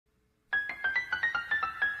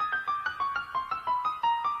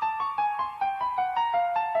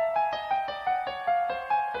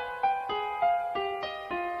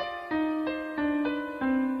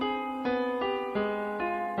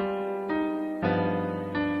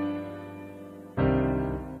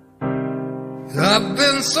I've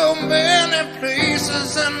been so many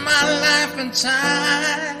places in my life and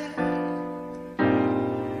time.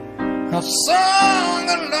 I've sung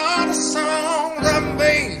a lot of songs, I've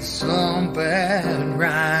made some bad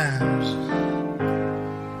rhymes.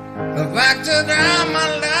 I've acted out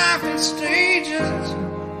my life in stages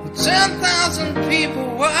with 10,000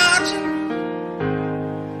 people watching.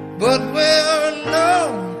 But we're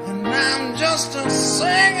alone, and I'm just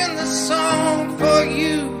singing this song for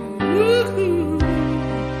you.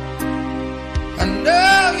 I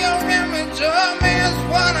know your image of me is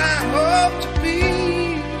what I hope to be.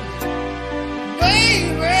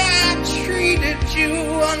 Baby, I treated you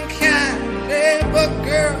unkindly, but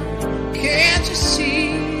girl, can't you see?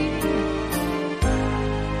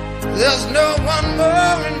 There's no one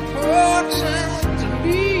more important to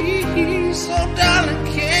me. So darling,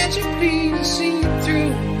 can't you please see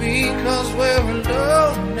through me? 'Cause we're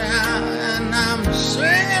alone now, and I'm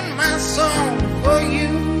singing my song for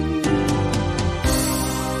you.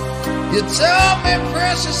 You told me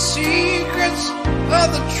precious secrets of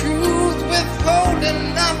the truth, withholding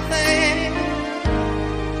nothing.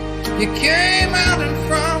 You came out in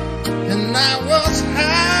front, and I was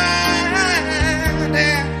hiding.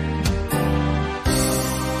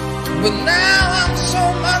 But now I'm so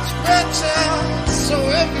much better. So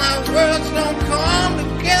if my words don't come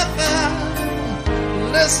together,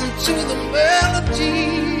 listen to the melody,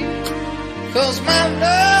 'cause my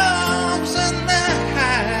love's in the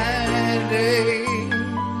hiding.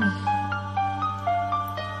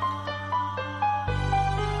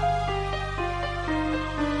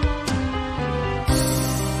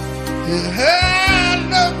 I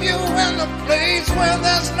love you in a place where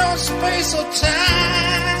there's no space or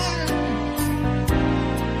time.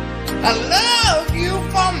 I love you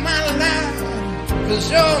for my life, 'cause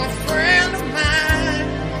you're a friend of mine,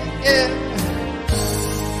 yeah.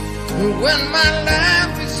 When my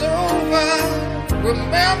life is over,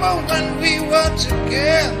 remember when we were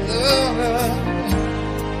together.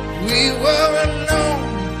 We were alone,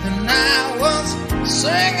 and I was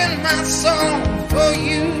singing my song for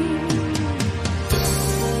you.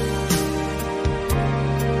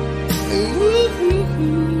 Ooh.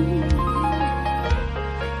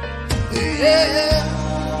 Yeah.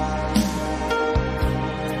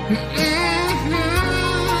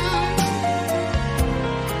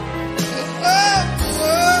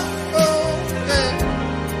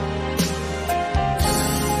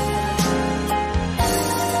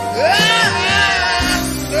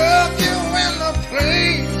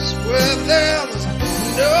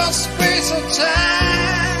 Space or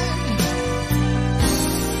time.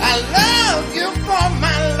 I love you for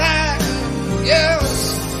my life. Yes,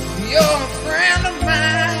 you're a friend of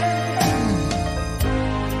mine.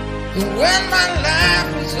 When my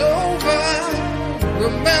life is over,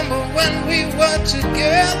 remember when we were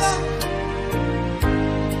together.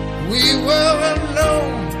 We were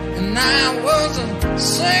alone, and I was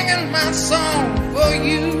singing my song for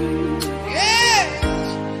you. Yes,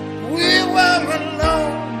 we were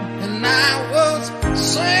alone, and I was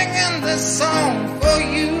singing this song for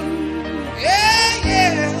you.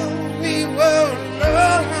 Yeah, we were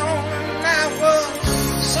alone, and I was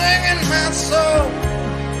singing my song,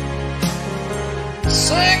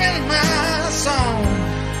 singing my song,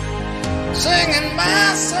 singing my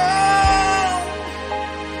song,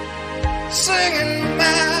 singing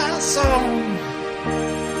my song,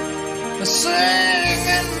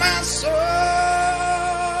 singing my song.